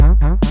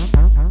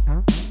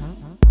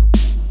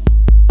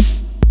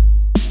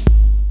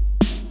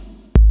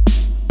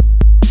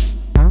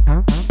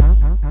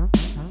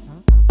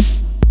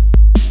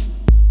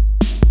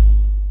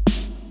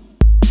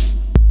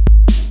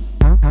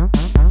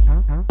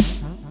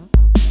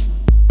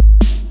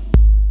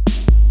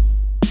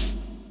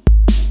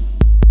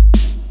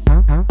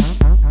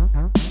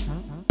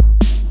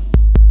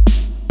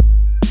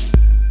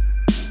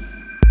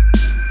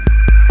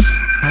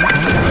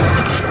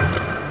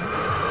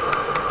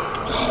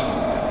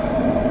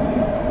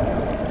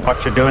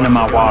What you doing in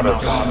my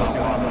waters?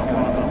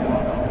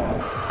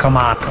 Come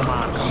on.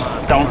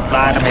 Don't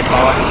lie to me,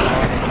 boy.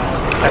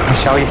 Let me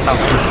show you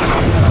something.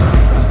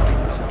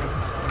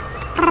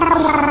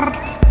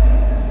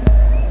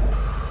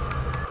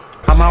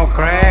 Come on,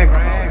 Greg.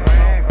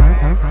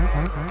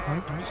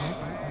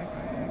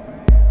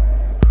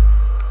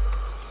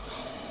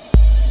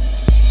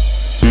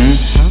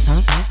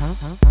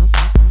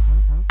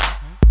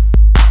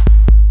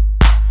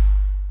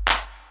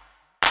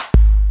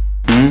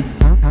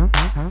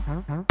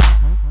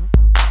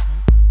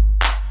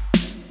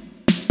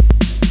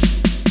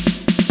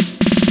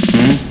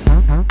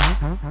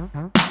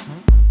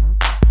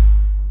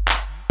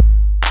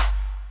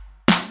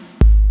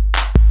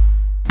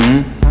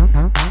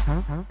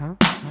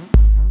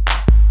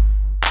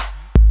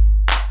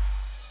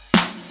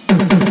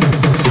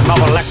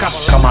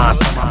 Come on.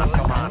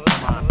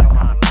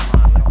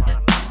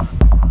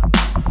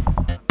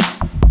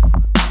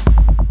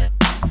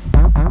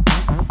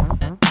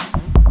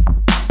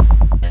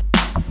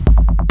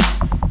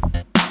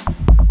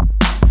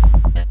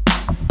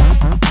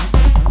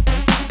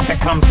 Here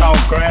comes old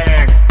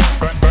Greg.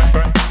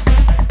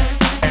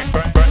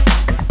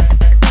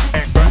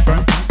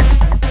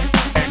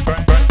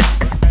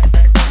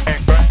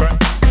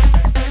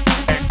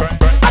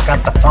 I got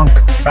the funk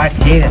right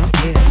here.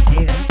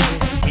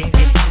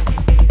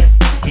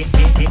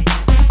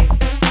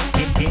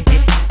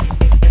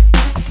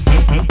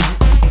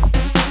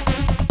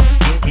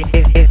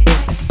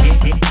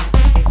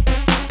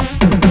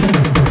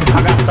 I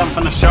got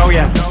something to show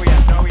you.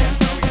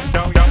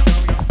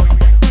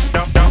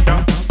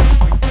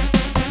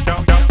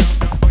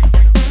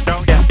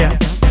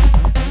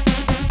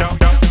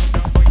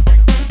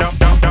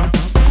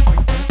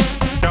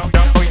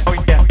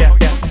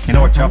 You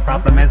know what your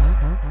problem is?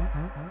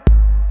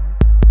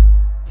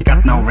 You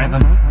got no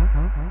rhythm.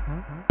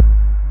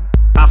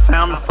 I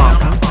found the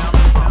funk.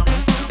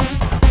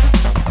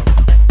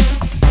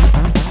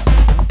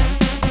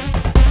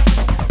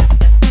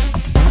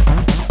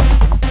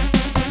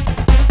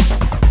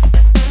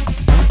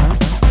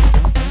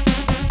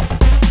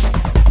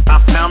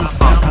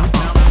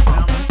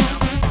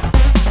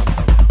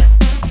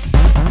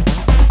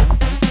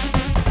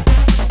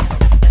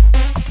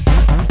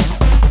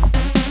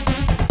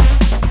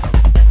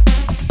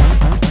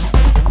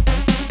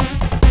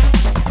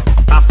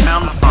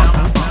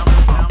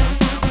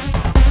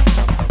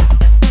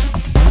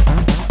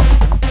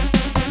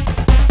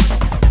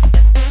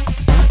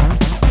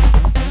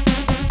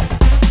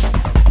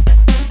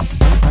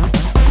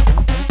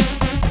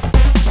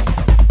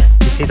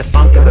 See, the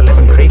funk is a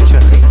living creature.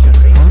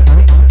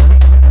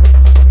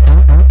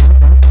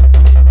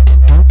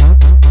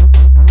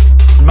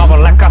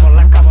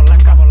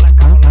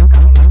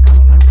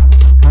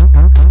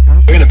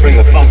 We're gonna bring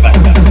the funk back.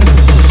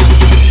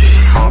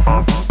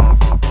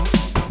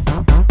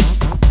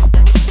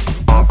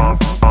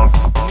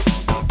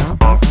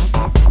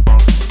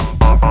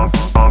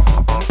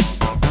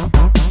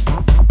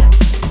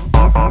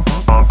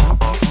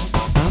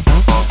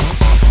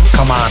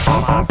 Come on.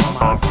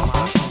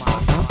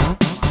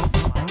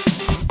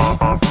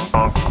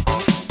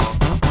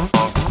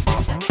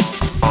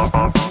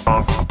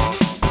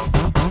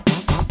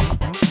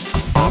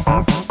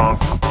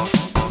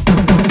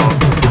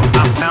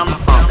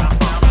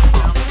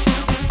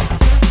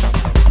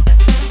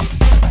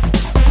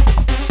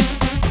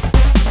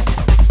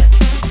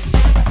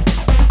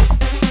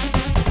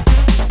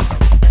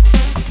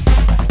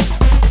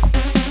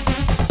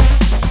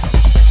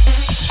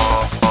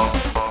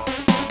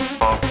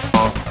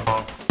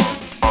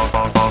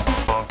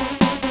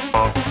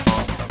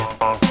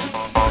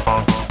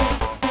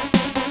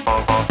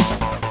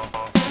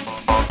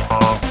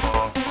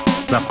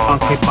 The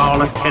funky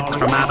ball of tits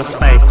from outer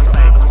space.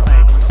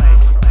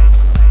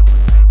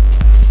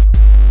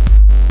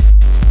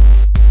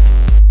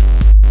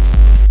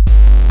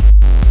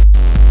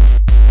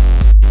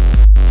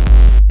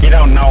 You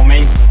don't know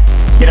me.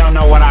 You don't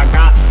know what I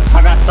got.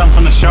 I got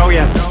something to show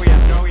you.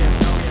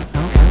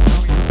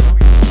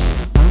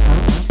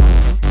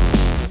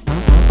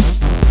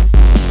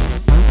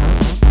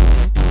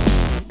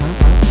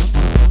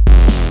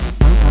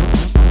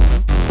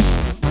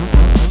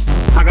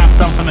 I got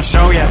something to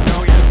show you.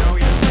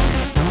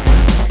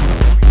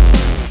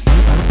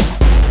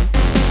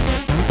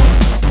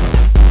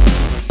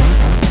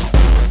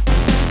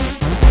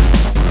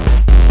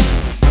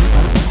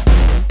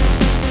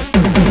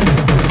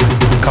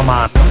 Come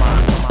on.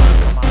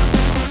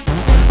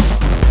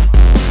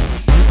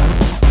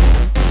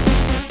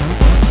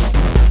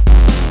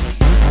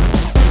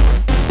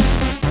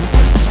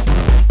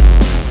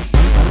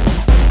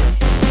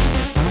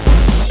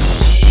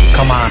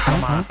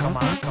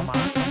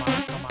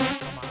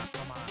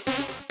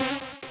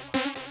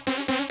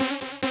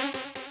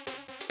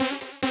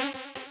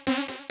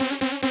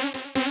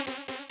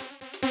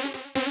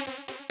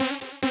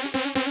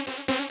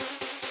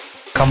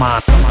 Come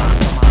on.